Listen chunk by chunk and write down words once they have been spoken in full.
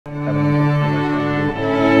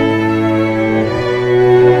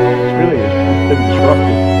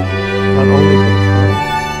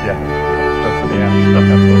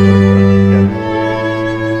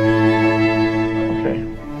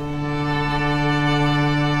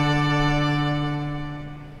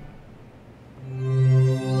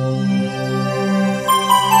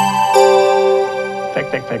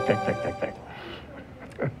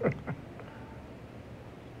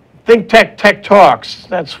ThinkTech Tech Talks.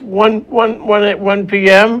 That's 1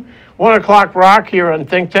 p.m., 1 o'clock rock here on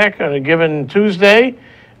ThinkTech on a given Tuesday.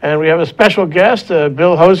 And we have a special guest,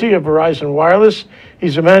 Bill Hozey of Verizon Wireless.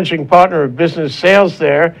 He's a managing partner of business sales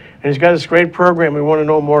there, and he's got this great program we want to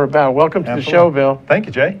know more about. Welcome to the show, Bill. Thank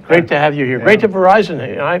you, Jay. Great to have you here. Great to Verizon.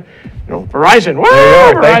 Verizon.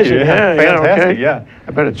 Woo! Thank you. Verizon. Yeah, fantastic. Okay. Yeah.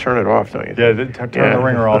 I better turn it off, don't you? Yeah, turn the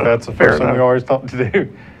ringer off. That's the first thing we always taught to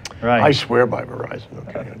do. Right. I swear by Verizon.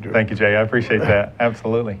 Okay. Thank you, Jay. I appreciate that.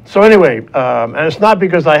 Absolutely. So anyway, and it's not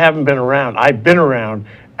because I haven't been around. I've been around,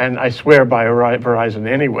 and I swear by Verizon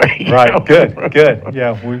anyway. Right. Good. Good.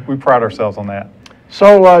 Yeah, we pride ourselves on that.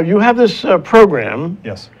 So you have this program.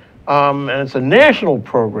 Yes. And it's a national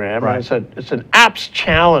program. Right. And it's an apps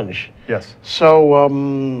challenge. Yes. So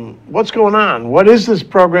what's going on? What is this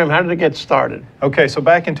program? How did it get started? Okay, so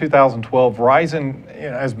back in 2012, Verizon,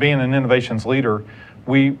 as being an innovations leader,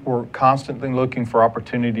 we were constantly looking for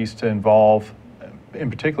opportunities to involve, in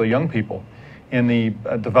particular, young people in the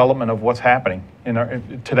development of what's happening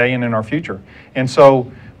today and in our future. And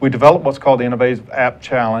so we developed what's called the Innovative App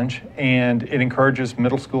Challenge, and it encourages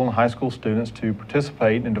middle school and high school students to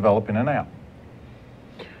participate in developing an app.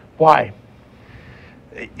 Why?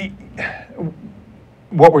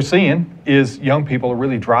 What we're seeing is young people are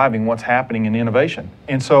really driving what's happening in innovation.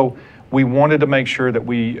 And so we wanted to make sure that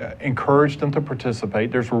we encouraged them to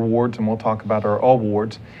participate. There's rewards, and we'll talk about our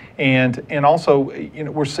awards. And also,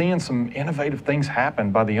 we're seeing some innovative things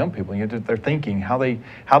happen by the young people. They're thinking how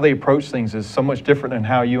they approach things is so much different than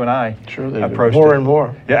how you and I approach more and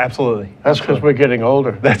more. Yeah, absolutely. That's because we're getting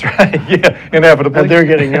older. That's right. Yeah, inevitably. And they're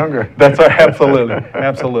getting younger. That's right. Absolutely.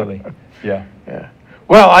 Absolutely. Yeah. Yeah.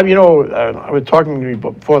 Well, I was talking to you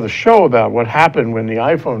before the show about what happened when the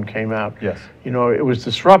iPhone came out. Yes. It was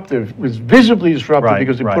disruptive. It was visibly disruptive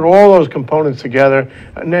because they right. put all those components together,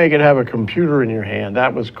 and now you could have a computer in your hand.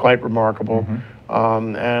 That was quite remarkable.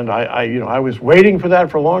 Mm-hmm. And I was waiting for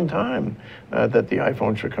that for a long time, that the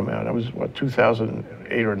iPhone should come out. That was,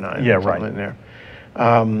 2008 or 9? Yeah, something right. in there.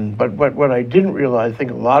 But what I didn't realize, I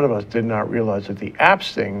think a lot of us did not realize, that the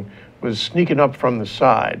apps thing was sneaking up from the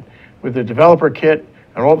side with the developer kit.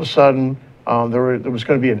 And all of a sudden, there was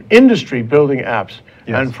going to be an industry building apps.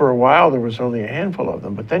 Yes. And for a while, there was only a handful of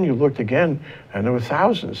them. But then you looked again, and there were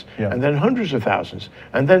thousands, and then hundreds of thousands,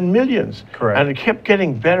 and then millions. Correct. And it kept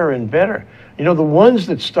getting better and better. The ones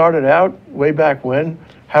that started out way back when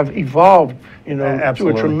have evolved, to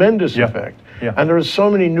a tremendous effect. Yeah. And there are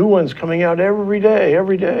so many new ones coming out every day,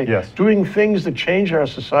 yes. doing things that change our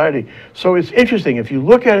society. So it's interesting, if you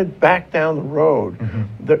look at it back down the road,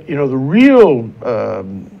 mm-hmm.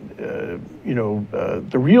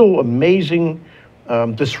 the real amazing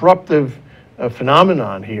disruptive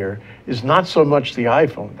phenomenon here is not so much the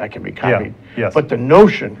iPhone that can be copied, but the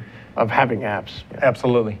notion of having apps. Yeah.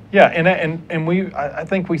 Absolutely. Yeah, and I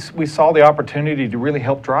think we saw the opportunity to really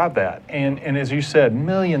help drive that. And as you said,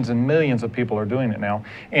 millions and millions of people are doing it now.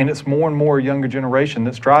 And it's more and more younger generation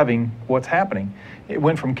that's driving what's happening. It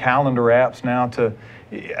went from calendar apps now to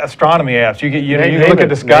astronomy apps. You look at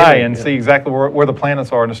the sky and see exactly where the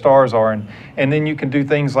planets are and the stars are, and then you can do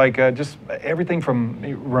things like just everything from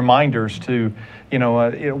reminders to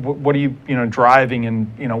what are you driving,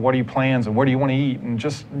 and what are your plans, and where do you want to eat, and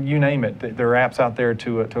just you name it. There are apps out there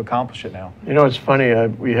to accomplish it now. It's funny.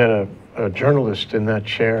 We had a journalist in that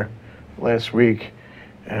chair last week,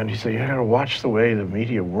 and he said, "You got to watch the way the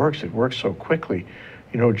media works. It works so quickly.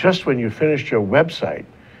 Just when you finished your website."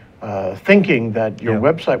 Thinking that your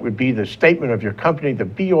website would be the statement of your company, the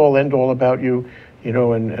be-all, end-all about you,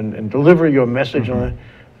 and deliver your message on it,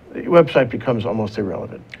 the website becomes almost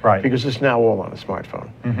irrelevant. Right. Because it's now all on a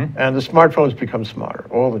smartphone. Mm-hmm. And the smartphones become smarter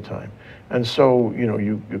all the time. And so,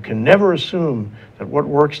 you can never assume that what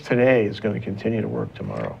works today is going to continue to work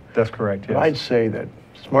tomorrow. That's correct, yes. But I'd say that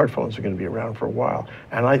smartphones are going to be around for a while.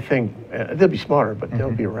 And I think they'll be smarter, but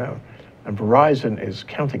they'll be around. And Verizon is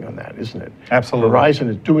counting on that, isn't it? Absolutely. Verizon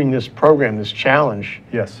is doing this program, this challenge,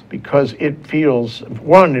 because it feels,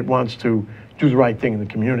 one, it wants to do the right thing in the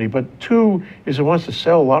community, but two, is it wants to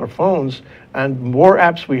sell a lot of phones, and the more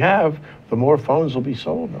apps we have, the more phones will be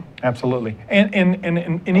sold. No? Absolutely.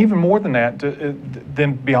 And even more than that,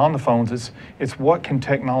 than beyond the phones, it's what can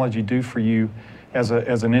technology do for you as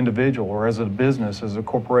an individual or as a business, as a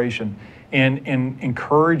corporation, and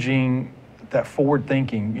encouraging that forward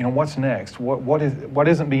thinking, what's next? What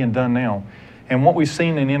isn't being done now? And what we've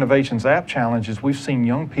seen in Innovations App Challenge is we've seen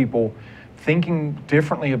young people thinking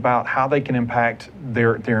differently about how they can impact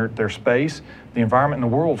their space, the environment,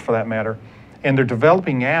 and the world for that matter. And they're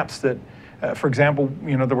developing apps that For example,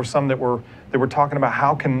 there were some that were talking about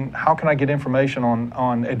how can I get information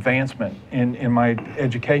on advancement in my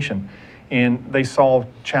education, and they saw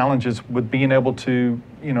challenges with being able to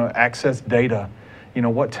access data.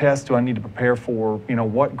 What tests do I need to prepare for?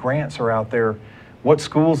 What grants are out there? What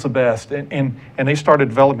school's the best? And they started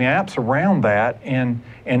developing apps around that, and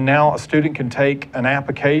now a student can take an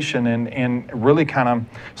application and really kind of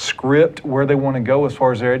script where they want to go as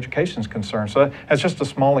far as their education is concerned. So that's just a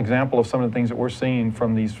small example of some of the things that we're seeing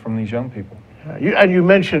from these young people. And you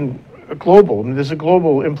mentioned global. I mean, there's a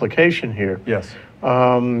global implication here. Yes.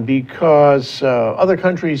 Because other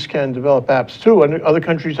countries can develop apps too, and other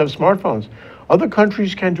countries have smartphones. Other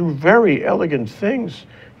countries can do very elegant things.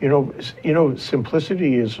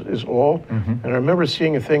 Simplicity is all. Mm-hmm. And I remember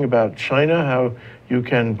seeing a thing about China, how you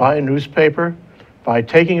can buy a newspaper by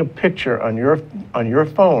taking a picture on your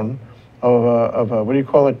phone of a what do you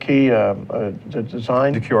call it, the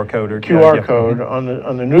design? The QR code. QR code mm-hmm.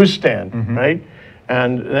 on the newsstand, mm-hmm. right?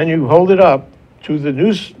 And then you hold it up to the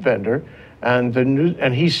news vendor,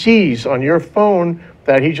 and he sees on your phone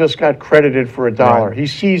that he just got credited for $1. Right. He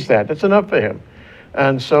sees that. That's enough for him.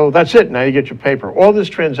 And so that's it. Now you get your paper. All this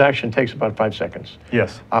transaction takes about 5 seconds.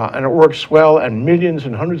 Yes. And it works well, and millions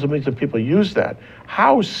and hundreds of millions of people use that.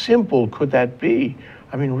 How simple could that be?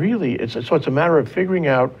 I mean, really, it's a matter of figuring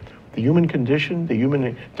out the human condition, the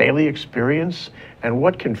human daily experience, and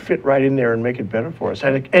what can fit right in there and make it better for us.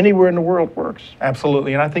 And anywhere in the world works.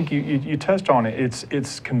 Absolutely. And I think you touched on it.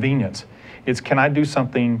 It's convenience. It's, can I do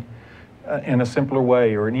something in a simpler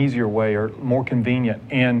way or an easier way or more convenient?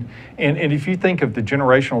 And if you think of the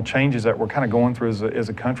generational changes that we're kind of going through as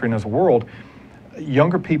a country and as a world,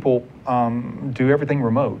 younger people do everything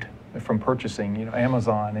remote, from purchasing,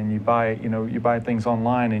 Amazon, and you buy things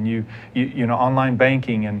online, and you online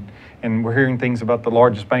banking, and we're hearing things about the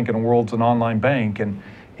largest bank in the world's an online bank, and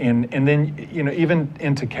then even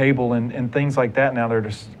into cable and things like that now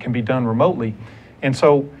that can be done remotely. And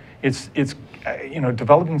so it's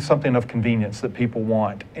developing something of convenience that people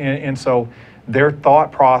want. And so their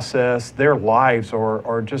thought process, their lives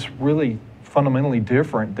are just really fundamentally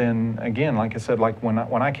different than, again, like I said, like when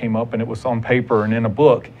I came up and it was on paper and in a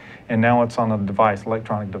book, and now it's on a device,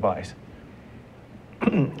 electronic device.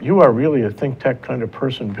 You are really a ThinkTech kind of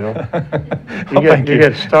person, Bill. You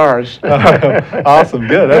get stars. Awesome,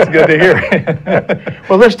 good. That's good to hear.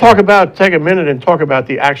 Well, let's take a minute and talk about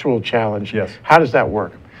the actual challenge. Yes. How does that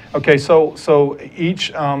work? Okay, so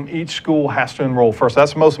each school has to enroll first.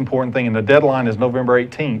 That's the most important thing, and the deadline is November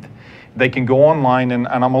 18th. They can go online, and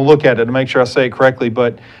I'm going to look at it to make sure I say it correctly,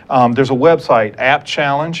 but there's a website,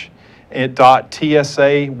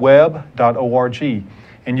 appchallenge.tsaweb.org,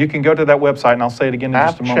 and you can go to that website, and I'll say it again in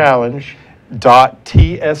just a moment.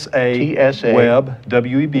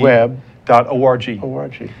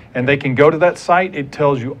 appchallenge.tsaweb.org. And they can go to that site. It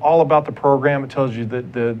tells you all about the program. It tells you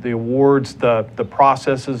the awards, the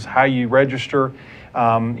processes, how you register.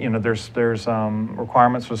 There's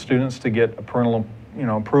requirements for students to get a parental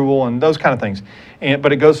approval and those kind of things.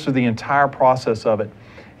 But it goes through the entire process of it.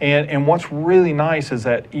 And what's really nice is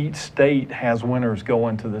that each state has winners go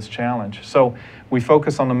into this challenge. So we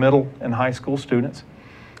focus on the middle and high school students.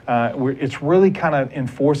 It's really kind of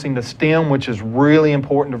enforcing the STEM, which is really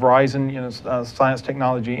important to Verizon, science,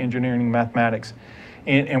 technology, engineering, mathematics.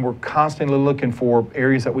 And we're constantly looking for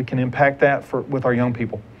areas that we can impact that with our young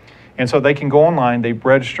people. And so they can go online, they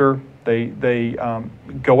register, they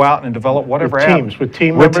go out and develop whatever with app. Teams, with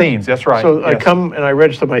team members? With teams, that's right. So yes. I come and I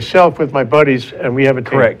register myself with my buddies, and we have a team.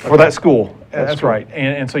 Correct, for that school. That's cool. right.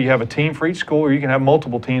 And so you have a team for each school, or you can have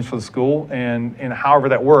multiple teams for the school, and however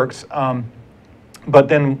that works. But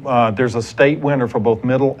then there's a state winner for both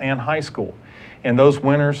middle and high school. And those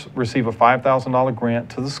winners receive a $5,000 grant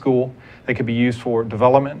to the school. They could be used for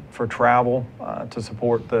development, for travel, to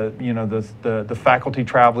support the faculty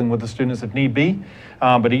traveling with the students if need be.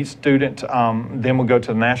 But each student then will go to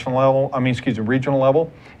the national level, regional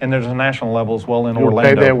level, and there's a national level as well in Orlando.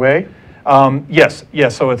 You'll pay their way? Yes.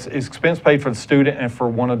 So it's expense paid for the student and for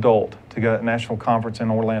one adult to go to a national conference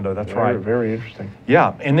in Orlando. That's right. Very interesting.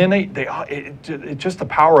 Yeah, and then just the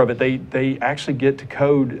power of it. They actually get to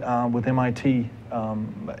code with MIT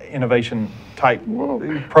innovation type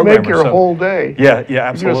programmers. Make your whole day. Yeah,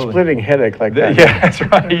 absolutely. You're a splitting headache like that. Yeah, that's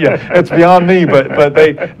right. Yeah, it's beyond me, but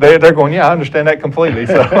they're going. Yeah, I understand that completely.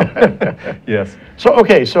 So yes. So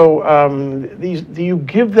okay, do you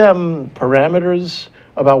give them parameters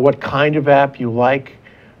about what kind of app you like,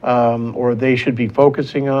 or they should be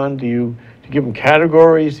focusing on? Do you you give them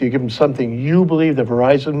categories? Do you give them something you believe that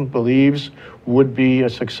Verizon believes would be a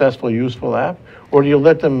successful, useful app? Or do you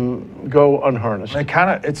let them go unharnessed?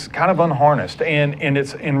 It's kind of unharnessed, and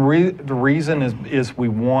the reason is we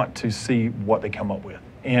want to see what they come up with.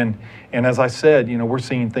 And as I said, we're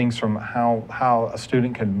seeing things from how a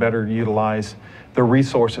student can better utilize the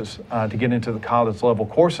resources to get into the college level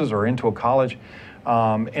courses or into a college.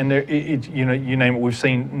 And there, you name it, we've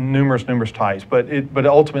seen numerous types, but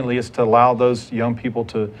ultimately it's to allow those young people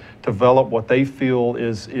to develop what they feel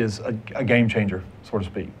is a game changer, so to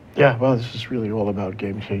speak. Yeah, well, this is really all about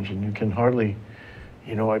game changing. You can hardly,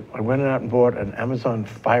 I went out and bought an Amazon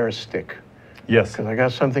Fire Stick. Yes. Because I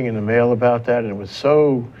got something in the mail about that, and it was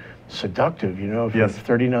so seductive, For Yes.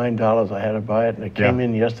 $39, I had to buy it, and it came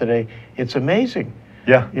in yesterday. It's amazing.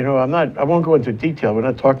 Yeah. I won't go into detail. We're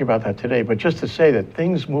not talking about that today, but just to say that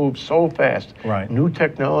things move so fast. Right. New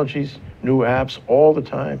technologies, new apps all the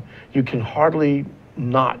time. You can hardly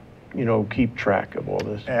not, keep track of all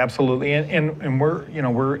this. Absolutely, and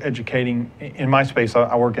we're educating in my space.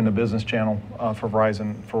 I work in the business channel for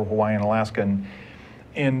Verizon for Hawaii and Alaska,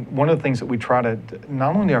 and one of the things that we try to,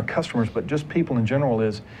 not only our customers but just people in general,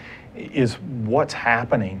 is what's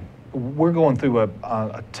happening. We're going through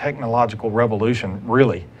a technological revolution,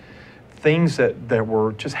 really. Things that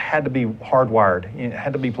were just had to be hardwired,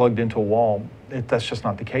 had to be plugged into a wall. That's just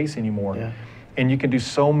not the case anymore. Yeah. And you can do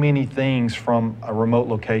so many things from a remote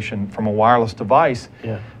location, from a wireless device,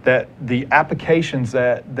 that the applications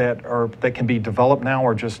that can be developed now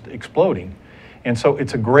are just exploding. And so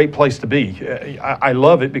it's a great place to be. I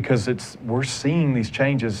love it because we're seeing these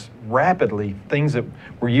changes rapidly. Things that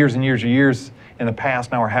were years and years in the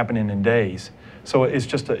past now are happening in days. So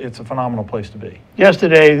it's a phenomenal place to be.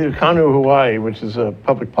 Yesterday, the Hawaii, which is a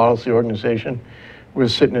public policy organization,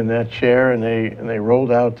 was sitting in that chair, and they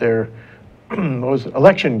rolled out their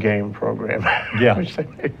election game program. Yeah.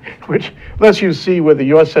 which lets you see whether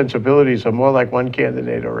your sensibilities are more like one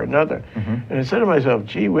candidate or another. Mm-hmm. And I said to myself,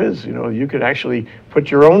 gee whiz, you could actually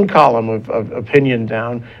put your own column of opinion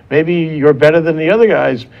down. Maybe you're better than the other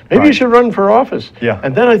guys. Maybe you should run for office. Yeah.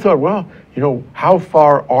 And then I thought, well, how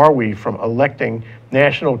far are we from electing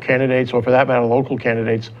national candidates, or for that matter, local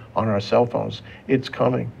candidates, on our cell phones? It's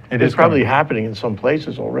coming. It's probably happening in some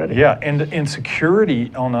places already. Yeah, and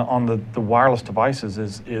security on the wireless devices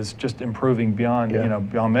is just improving beyond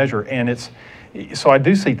beyond measure. And so I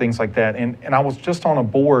do see things like that. And I was just on a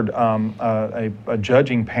board, a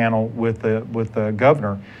judging panel with the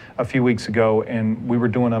governor a few weeks ago, and we were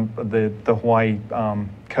doing the Hawaii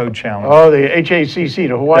Code Challenge. Oh, the HACC,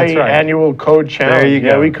 the Hawaii Annual Code Challenge. There you go.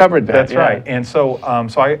 Yeah, we covered that. That's right. And so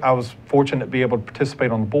I was fortunate to be able to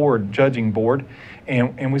participate on the judging board,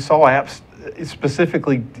 and we saw apps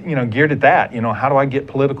specifically geared at that. How do I get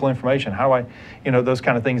political information? How do I, those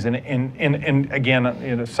kind of things, and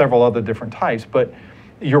again, several other different types. But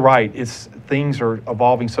you're right. Things are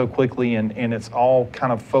evolving so quickly, and it's all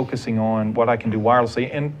kind of focusing on what I can do wirelessly.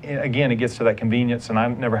 And again, it gets to that convenience, and I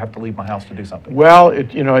never have to leave my house to do something. Well,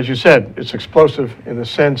 as you said, it's explosive in the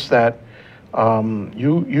sense that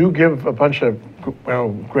you give a bunch of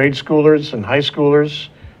grade schoolers and high schoolers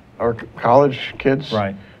or college kids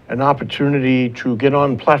an opportunity to get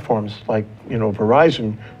on platforms like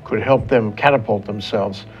Verizon could help them catapult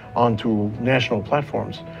themselves onto national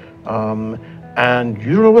platforms. And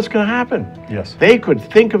you don't know what's going to happen. Yes. They could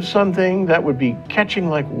think of something that would be catching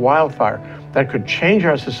like wildfire, that could change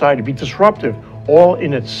our society, be disruptive all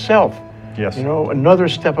in itself. Yes. Another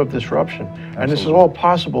step of disruption. Absolutely. And this is all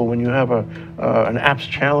possible when you have an apps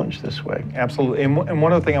challenge this way. Absolutely. And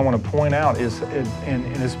one other thing I want to point out is, and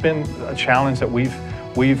it's been a challenge that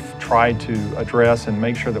we've tried to address and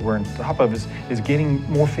make sure that we're on top of, is getting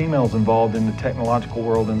more females involved in the technological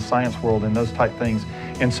world and science world and those type things.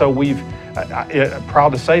 And so we've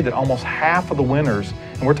proud to say that almost half of the winners,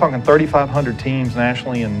 and we're talking 3,500 teams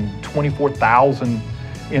nationally and 24,000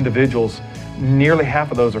 individuals, nearly half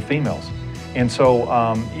of those are females. And so,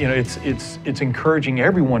 it's encouraging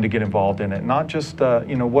everyone to get involved in it, not just, what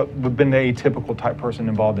would have been the atypical type person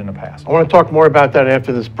involved in the past. I want to talk more about that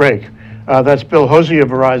after this break. That's Bill Hozey of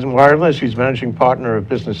Verizon Wireless. He's managing partner of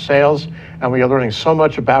business sales, and we are learning so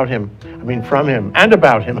much about him, from him and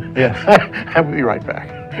about him. Yeah. And we'll be right back.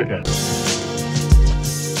 Yeah.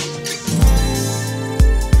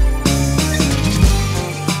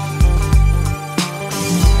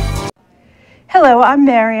 Hello, I'm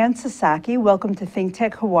Marianne Sasaki. Welcome to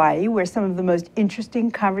ThinkTech Hawaii, where some of the most interesting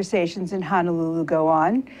conversations in Honolulu go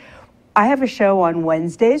on. I have a show on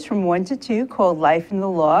Wednesdays from 1 to 2 called Life in the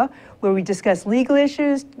Law, where we discuss legal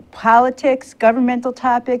issues, politics, governmental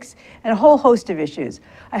topics, and a whole host of issues.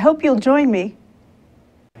 I hope you'll join me.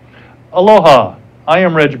 Aloha, I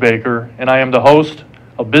am Reg Baker, and I am the host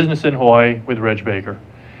of Business in Hawaii with Reg Baker.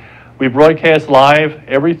 We broadcast live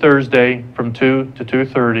every Thursday from 2 to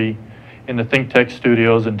 2:30 in the ThinkTech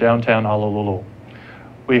studios in downtown Honolulu.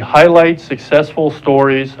 We highlight successful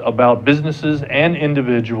stories about businesses and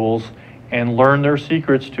individuals and learn their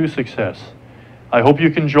secrets to success. I hope you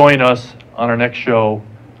can join us on our next show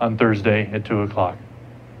on Thursday at 2 o'clock.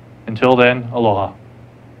 Until then, aloha.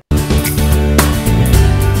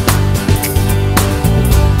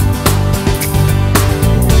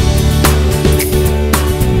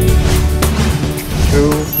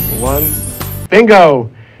 Bingo!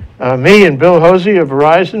 Me and Bill Hozey of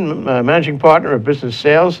Verizon, Managing Partner of Business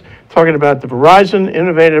Sales, talking about the Verizon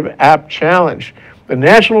Innovative App Challenge, the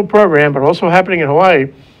national program, but also happening in Hawaii,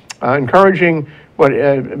 encouraging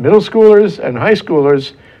middle schoolers and high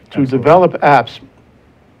schoolers to develop apps.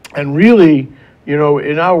 And really, you know,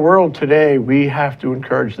 in our world today, we have to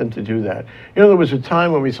encourage them to do that. You know, there was a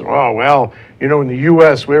time when we said, oh, well, you know, in the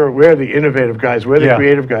U.S., we're the innovative guys, we're the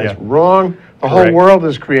creative guys. Wrong. The whole world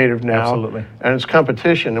is creative now. Absolutely. And it's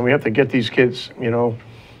competition, and we have to get these kids, you know,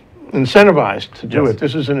 incentivized to do it.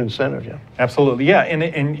 This is an incentive, Absolutely,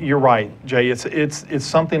 and you're right, Jay. It's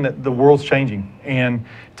something that the world's changing, and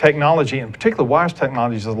technology, in particular wireless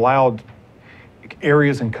technology, has allowed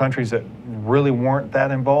areas and countries that really weren't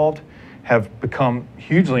that involved have become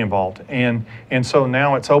hugely involved, and so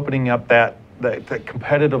now it's opening up that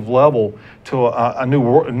competitive level to a new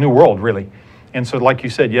world, really. And so, like you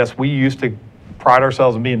said, yes, we used to pride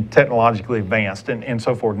ourselves in being technologically advanced and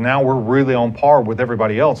so forth. Now we're really on par with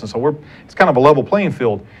everybody else, and so it's kind of a level playing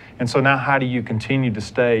field. And so now how do you continue to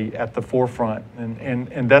stay at the forefront?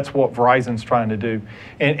 And that's what Verizon's trying to do.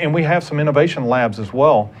 And we have some innovation labs as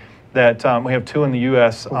well that we have 2 in the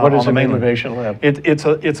U.S. What is an innovation lab? It's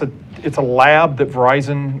a lab that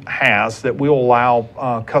Verizon has that will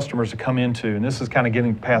allow customers to come into, and this is kind of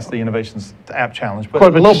getting past the Innovations App Challenge, but a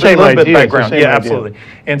little bit background. Yeah, absolutely.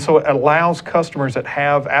 And so it allows customers that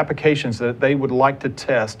have applications that they would like to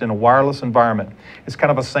test in a wireless environment. It's kind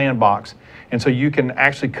of a sandbox. And so you can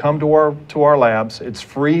actually come to our labs. It's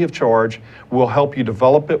free of charge. We'll help you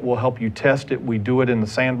develop it. We'll help you test it. We do it in the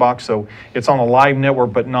sandbox, so it's on a live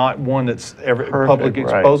network, but not one that's public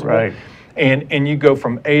exposable. Right. And you go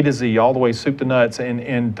from A to Z, all the way soup to nuts,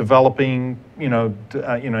 and developing,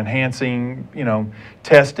 enhancing,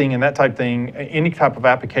 testing and that type of thing, any type of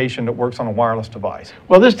application that works on a wireless device.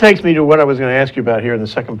 Well, this takes me to what I was going to ask you about here in the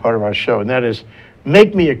second part of our show, and that is,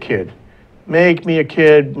 make me a kid. Make me a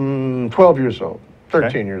kid, 12 years old,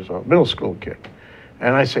 13 years old, middle school kid.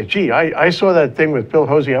 And I say, gee, I saw that thing with Bill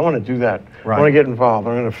Hozey. I want to do that. I want to get involved.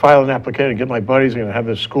 I'm going to file an application, get my buddies. I'm going to have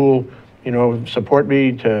the school, support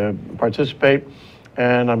me to participate.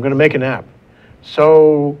 And I'm going to make an app.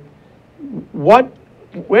 So where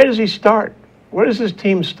does he start? Where does his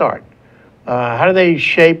team start? How do they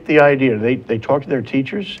shape the idea? They talk to their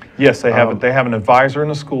teachers? Yes, they have. They have an advisor in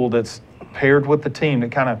the school that's paired with the team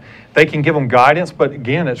that they can give them guidance, but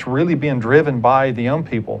again, it's really being driven by the young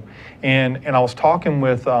people. And I was talking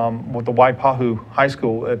with the Waipahu High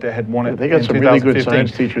School that had won it. They got some really good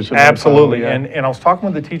science teachers. Absolutely, and I was talking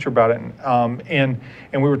with the teacher about it, and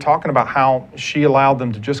we were talking about how she allowed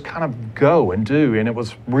them to just kind of go and do, and it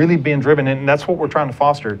was really being driven, and that's what we're trying to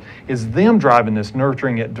foster, is them driving this,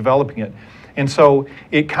 nurturing it, developing it. And so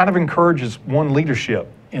it kind of encourages leadership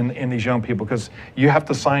in these young people, because you have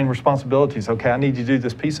to assign responsibilities. Okay, I need you to do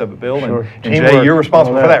this piece of it, Bill, and Jay, you're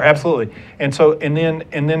responsible for that. Absolutely. And so and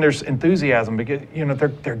then there's enthusiasm, because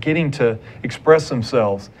they're getting to express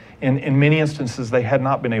themselves. In many instances they had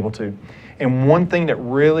not been able to. And one thing that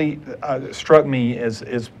really struck me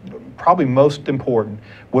is probably most important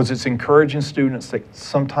was it's encouraging students that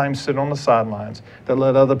sometimes sit on the sidelines, that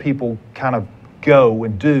let other people kind of go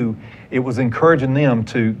and do. It was encouraging them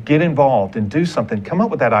to get involved and do something, come up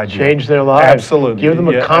with that idea. Change their lives. Absolutely. Give them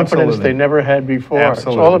a confidence they never had before.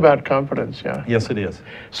 Absolutely. It's all about confidence, yeah. Yes, it is.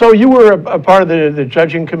 So you were a part of the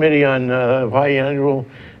judging committee on Hawaii Annual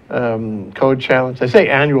Code Challenge. They say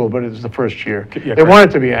annual, but it's the first year. Yeah, they want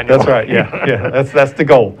it to be annual. That's right, yeah. That's the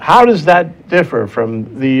goal. How does that differ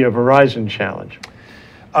from the Verizon Challenge?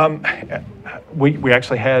 We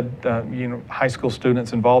actually had high school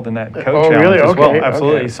students involved in that code challenge really? as well. Okay,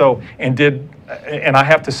 absolutely. okay. So and I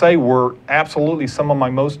have to say, were absolutely some of my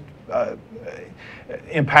most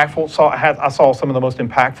impactful. I saw some of the most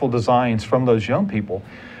impactful designs from those young people,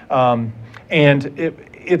 and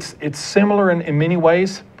it's similar in many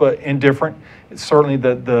ways, but in different. Certainly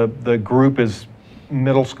the group is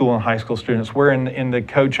middle school and high school students, where in the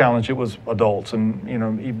code challenge it was adults, and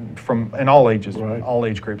even from in all ages, right. all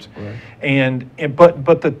age groups. Right.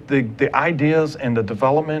 But the ideas and the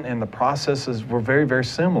development and the processes were very, very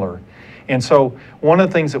similar. And so one of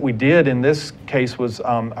the things that we did in this case was,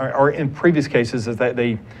 or in previous cases, is that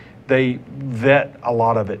they vet a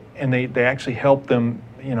lot of it, and they actually help them,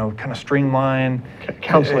 kind of streamline.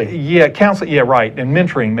 Counseling. Counseling, yeah, right. And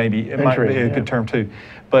mentoring, maybe. It might be a yeah. good term too.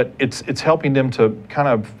 But it's helping them to kind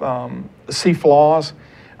of see flaws.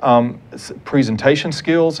 Presentation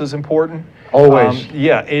skills is important. Always.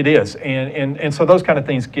 Yeah, it is. And so those kind of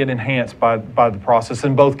things get enhanced by the process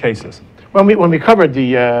in both cases. When we covered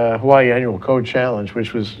the Hawaii Annual Code Challenge,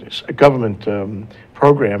 which was a government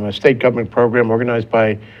program, a state government program organized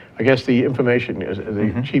by, I guess, the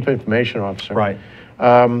Chief Information Officer. Right.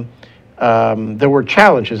 There were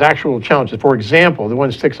challenges, actual challenges. For example, the one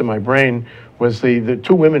that sticks in my brain was the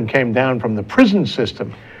two women came down from the prison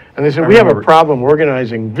system, and they said, we have a problem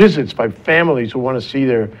organizing visits by families who want to see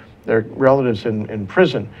their relatives in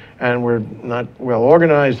prison, and we're not well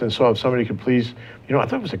organized, and so if somebody could please, I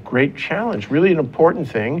thought it was a great challenge, really an important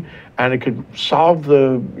thing, and it could solve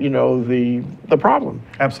the problem.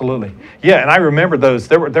 Absolutely. Yeah, and I remember those.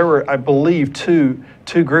 There were I believe two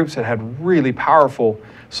groups that had really powerful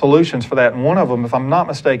solutions for that, and one of them, if I'm not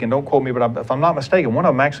mistaken, don't quote me, but if I'm not mistaken, one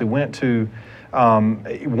of them actually went to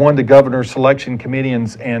won the governor's selection committee,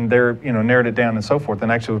 and they're narrowed it down and so forth, and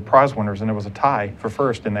actually were prize winners, and there was a tie for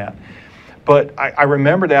first in that. But I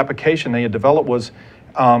remember the application they had developed was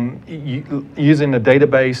using a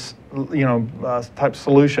database type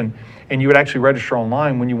solution, and you would actually register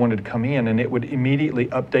online when you wanted to come in, and it would immediately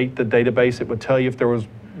update the database. It would tell you if there was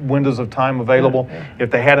windows of time available, if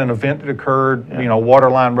they had an event that occurred, water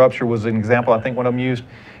line rupture was an example I think one of them used.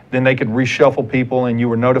 Then they could reshuffle people, and you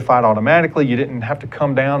were notified automatically. You didn't have to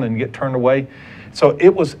come down and get turned away. So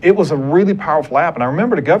it was a really powerful app. And I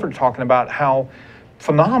remember the governor talking about how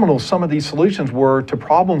phenomenal some of these solutions were to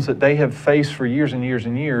problems that they have faced for years and years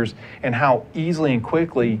and years, and how easily and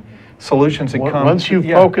quickly solutions had come. Once you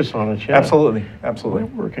focus on it, yeah. Absolutely. We're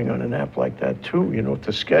working on an app like that too,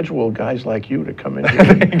 to schedule guys like you to come in here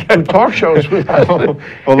and do talk shows with us.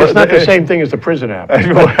 Well, it's not the same thing as the prison app.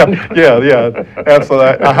 Yeah,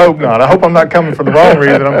 absolutely. I hope not. I hope I'm not coming for the wrong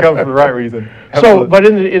reason. I'm coming for the right reason. Absolutely. So, but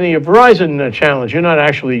in the Verizon challenge, you're not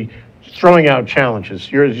actually throwing out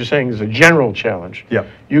challenges. You're just saying it's a general challenge. Yeah.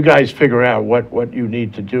 You guys figure out what you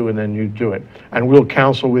need to do, and then you do it. And we'll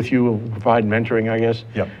counsel with you, we'll provide mentoring, I guess.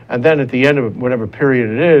 Yeah. And then at the end of whatever period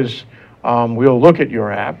it is, we'll look at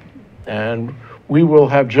your app, and we will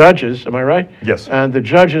have judges, am I right? Yes. And the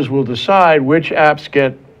judges will decide which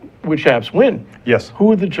apps win. Yes.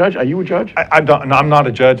 Who are the judge? Are you a judge? I'm not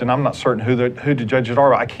a judge, and I'm not certain who the judges are,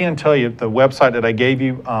 but I can tell you the website that I gave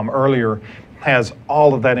you earlier has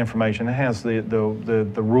all of that information. It has the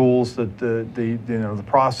rules, the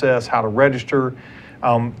process, how to register,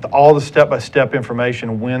 all the step-by-step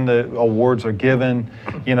information, when the awards are given,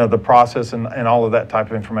 the process, and all of that type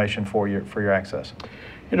of information for your access.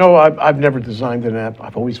 I've never designed an app.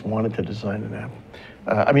 I've always wanted to design an app.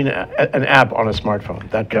 An app on a smartphone,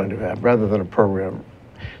 that kind of app, rather than a program.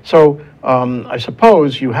 So I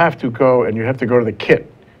suppose you have to go to the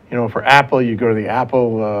kit. For Apple, you go to the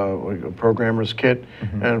Apple Programmer's Kit,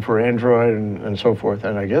 and for Android and so forth.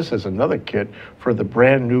 And I guess there's another kit for the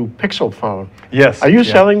brand new Pixel phone. Yes. Are you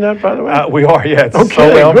selling that, by the way? We are, yeah. It's okay,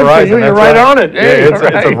 solely on good Verizon. For you. You're right on it. Hey, it's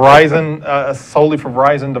a Verizon, solely for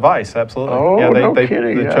Verizon device, absolutely. Oh, yeah, they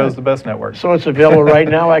kidding. They chose the best network. So it's available right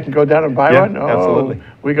now? I can go down and buy one? Oh, absolutely.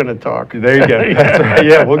 We're going to talk. There you go. That's right.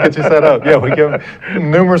 Yeah, we'll get you set up. Yeah, we give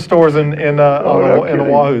numerous stores in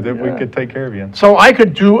Oahu that we could take care of you in. So I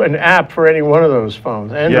could do an app for any one of those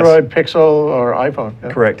phones, Android, Pixel, or iPhone.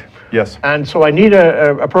 Yeah? Correct. Yes. And so I need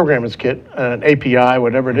a programmer's kit, an API,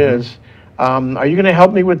 whatever it is. Are you going to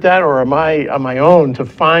help me with that, or am I on my own to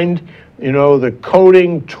find, the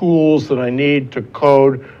coding tools that I need to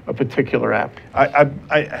code a particular app?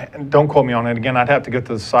 I don't quote me on it. Again, I'd have to get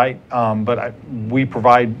to the site, but we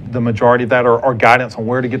provide the majority of that, or guidance on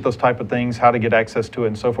where to get those type of things, how to get access to it,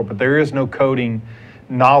 and so forth. But there is no coding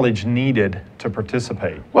knowledge needed to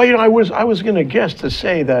participate. Well, I was going to guess to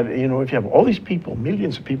say that, if you have all these people,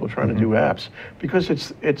 millions of people trying to do apps, because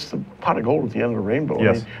it's the pot of gold at the end of the rainbow.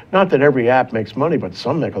 Yes. Not that every app makes money, but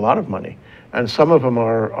some make a lot of money. And some of them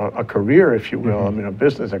are a career, if you will. A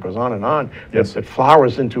business that goes on and on, that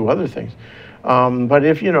flowers into other things. But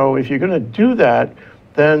if you're going to do that,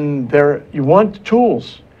 then you want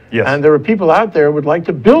tools. Yes. And there are people out there who would like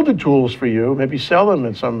to build the tools for you, maybe sell them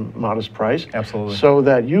at some modest price. Absolutely. So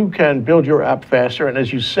that you can build your app faster. And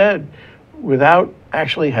as you said, without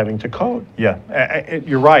actually having to code. Yeah,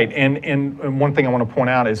 you're right. And one thing I want to point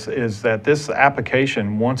out is that this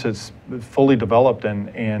application, once it's fully developed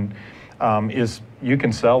and is, you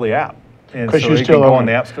can sell the app. Because so you it still can go own on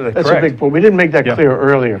the it. App Store. That's Correct. a big point. We didn't make that clear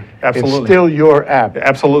earlier. Absolutely. It's still your app.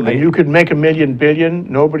 Absolutely. And you could make a million billion.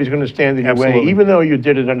 Nobody's going to stand in your way, even though you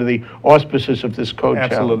did it under the auspices of this code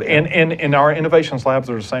challenge. Absolutely. And our innovations labs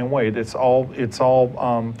are the same way. It's all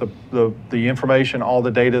the information, all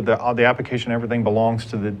the data, the application, everything belongs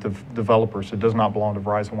to the developers. It does not belong to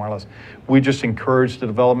Verizon Wireless. We just encourage the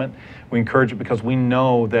development. We encourage it because we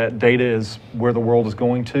know that data is where the world is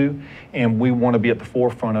going to, and we want to be at the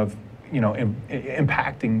forefront of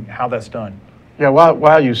impacting how that's done. Yeah,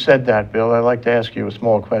 while you said that, Bill, I'd like to ask you a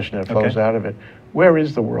small question that flows out of it. Where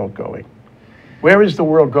is the world going? Where is the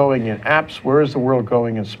world going in apps? Where is the world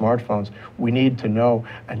going in smartphones? We need to know,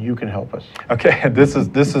 and you can help us. Okay, this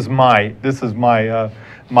is my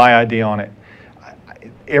idea on it.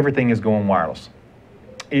 Everything is going wireless.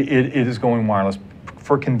 It is going wireless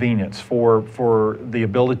for convenience, for the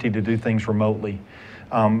ability to do things remotely.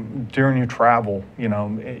 During your travel,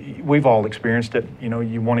 we've all experienced it.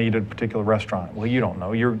 You want to eat at a particular restaurant. Well, you don't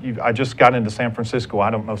know. I just got into San Francisco. I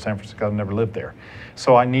don't know San Francisco. I've never lived there.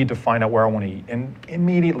 So I need to find out where I want to eat. And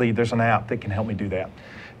immediately there's an app that can help me do that.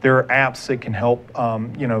 There are apps that can help,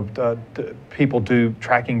 people do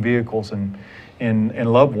tracking vehicles and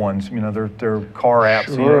loved ones. Their car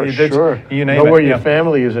apps. Sure. You name know it. where your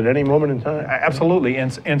family is at any moment in time. Absolutely.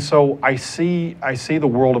 And so I see the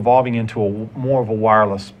world evolving into more of a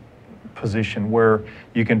wireless position where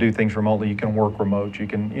you can do things remotely, you can work remote, you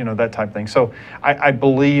can, that type of thing. So I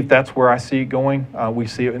believe that's where I see it going. We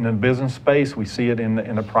see it in the business space. We see it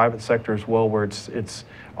in the private sector as well, where it's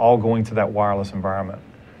all going to that wireless environment.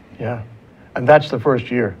 Yeah. And that's the first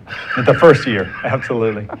year. The first year.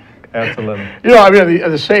 Absolutely. Absolutely.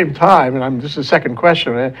 At the same time, and this is the second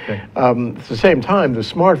question. Okay. At the same time, the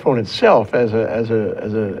smartphone itself, as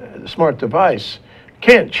a smart device,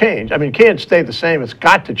 can't change. It can't stay the same. It's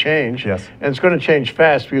got to change. Yes. And it's going to change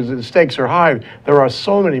fast because the stakes are high. There are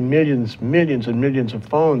so many millions and millions of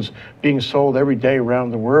phones being sold every day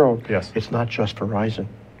around the world. Yes. It's not just Verizon.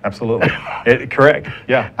 Absolutely. Correct.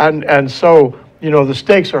 Yeah. And so the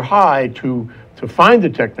stakes are high to find the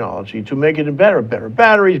technology, to make it better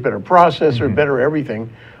batteries, better processor, better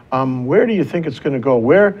everything. Where do you think it's going to go?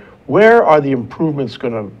 Where are the improvements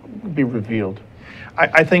going to be revealed?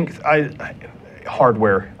 I think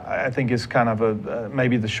hardware, I think, is kind of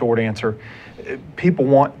maybe the short answer. People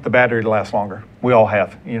want the battery to last longer. We all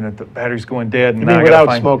have. The battery's going dead. And you mean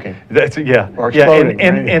without smoking? That's Or exploding.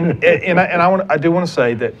 Yeah. I do want to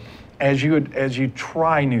say that as you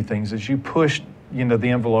try new things, as you push the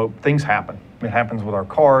envelope, things happen. It happens with our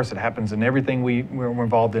cars. It happens in everything we're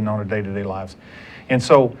involved in on our day-to-day lives. And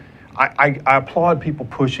so I applaud people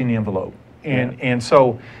pushing the envelope. And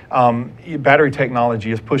so battery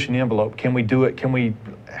technology is pushing the envelope. Can we do it? Can we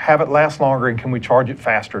have it last longer, and can we charge it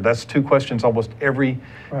faster? That's two questions almost every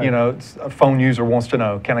phone user wants to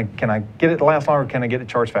know. Can I get it to last longer? Can I get it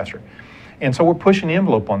charged faster? And so we're pushing the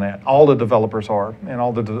envelope on that. All the developers are, and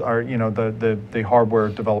all the hardware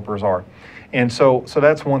developers are. And so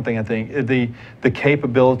that's one thing I think. The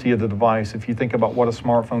capability of the device, if you think about what a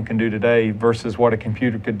smartphone can do today versus what a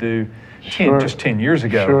computer could do just 10 years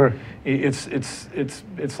ago,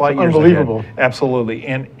 it's like unbelievable. Absolutely.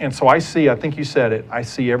 And so I think you said it, I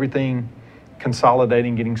see everything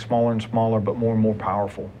consolidating, getting smaller and smaller, but more and more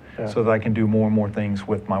powerful. So that I can do more and more things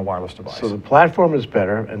with my wireless device. So the platform is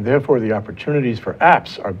better, and therefore the opportunities for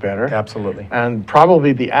apps are better. Absolutely. And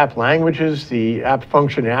probably the app languages, the app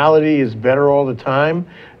functionality is better all the time,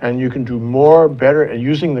 and you can do more, better, and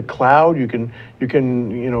using the cloud, you can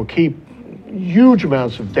keep huge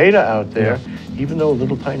amounts of data out there, even though a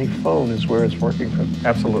little tiny phone is where it's working from.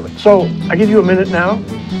 Absolutely. So I give you a minute now.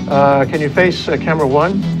 Can you face camera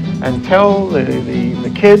one and tell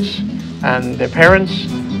the kids and their parents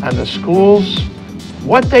and the schools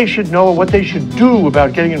what they should know, what they should do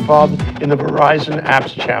about getting involved in the Verizon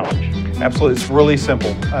Apps Challenge? Absolutely, it's really simple.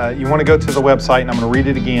 You want to go to the website, and I'm going to read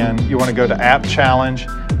it again. You want to go to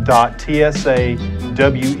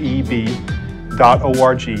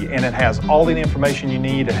appchallenge.tsaweb.org, and it has all the information you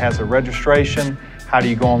need. It has a registration. How do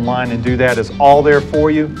you go online and do that? Is all there for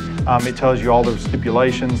you. It tells you all the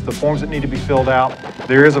stipulations, the forms that need to be filled out.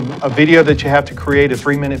 There is a video that you have to create, a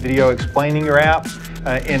 3-minute video explaining your app,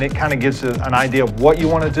 and it kind of gives an idea of what you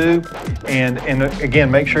want to do. And again,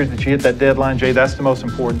 make sure that you hit that deadline, Jay. That's the most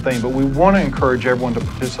important thing. But we want to encourage everyone to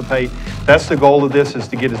participate. That's the goal of this, is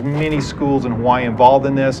to get as many schools in Hawaii involved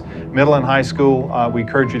in this. Middle and high school, we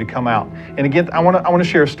encourage you to come out. And again, I want to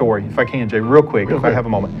share a story, if I can, Jay, real quick, if I have a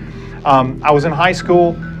moment. I was in high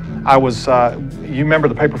school. I was, you remember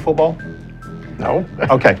the paper football? No.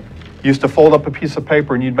 Okay. Used to fold up a piece of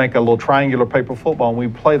paper and you'd make a little triangular paper football and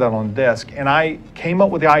we'd play that on the desk. And I came up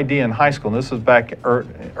with the idea in high school, and this was back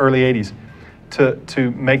early 80s,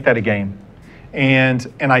 to make that a game. And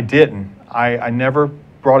I didn't. I never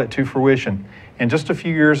brought it to fruition. And just a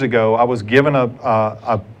few years ago, I was given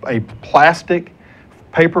a plastic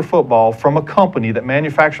paper football from a company that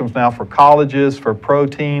manufactures them now for colleges, for pro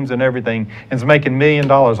teams and everything, and is making $1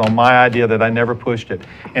 million on my idea that I never pushed it.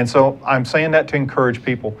 And so I'm saying that to encourage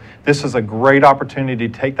people. This is a great opportunity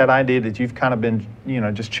to take that idea that you've kind of been,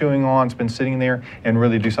 just chewing on, it's been sitting there, and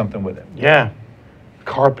really do something with it. Yeah.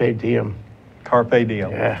 Carpe diem. Carpe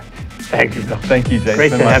diem. Yeah. Thank you, Bill. Thank you, Jay.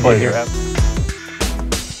 Great It's been to my have you pleasure. here.